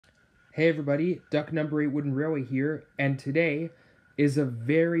Hey everybody, Duck Number 8 Wooden Railway here, and today is a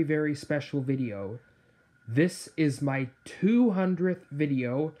very, very special video. This is my 200th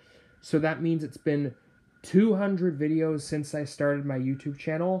video, so that means it's been 200 videos since I started my YouTube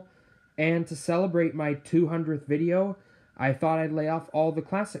channel, and to celebrate my 200th video, I thought I'd lay off all the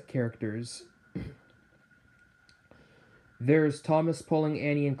classic characters. There's Thomas pulling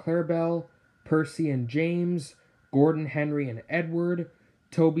Annie and Clarabelle, Percy and James, Gordon, Henry, and Edward,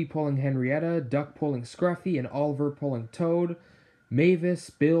 Toby pulling Henrietta, Duck pulling Scruffy, and Oliver pulling Toad, Mavis,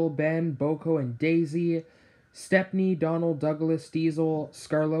 Bill, Ben, Boko, and Daisy, Stepney, Donald, Douglas, Diesel,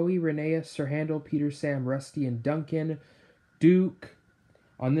 Scarloey, Rheneas, Sir Handel, Peter, Sam, Rusty, and Duncan, Duke.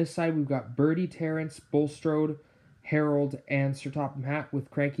 On this side, we've got Bertie, Terrence, Bulstrode, Harold, and Sir Topham Hatt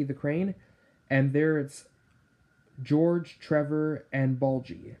with Cranky the Crane. And there it's George, Trevor, and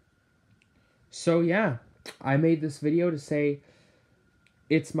Bulgy. So yeah, I made this video to say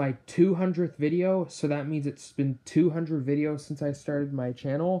it's my 200th video, so that means it's been 200 videos since I started my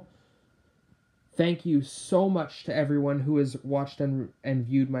channel. Thank you so much to everyone who has watched and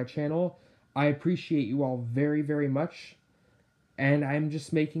viewed my channel. I appreciate you all very, very much. And I'm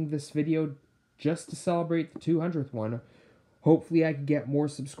just making this video just to celebrate the 200th one. Hopefully I can get more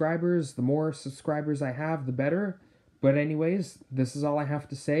subscribers. The more subscribers I have, the better. But anyways, this is all I have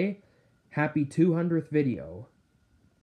to say. Happy 200th video.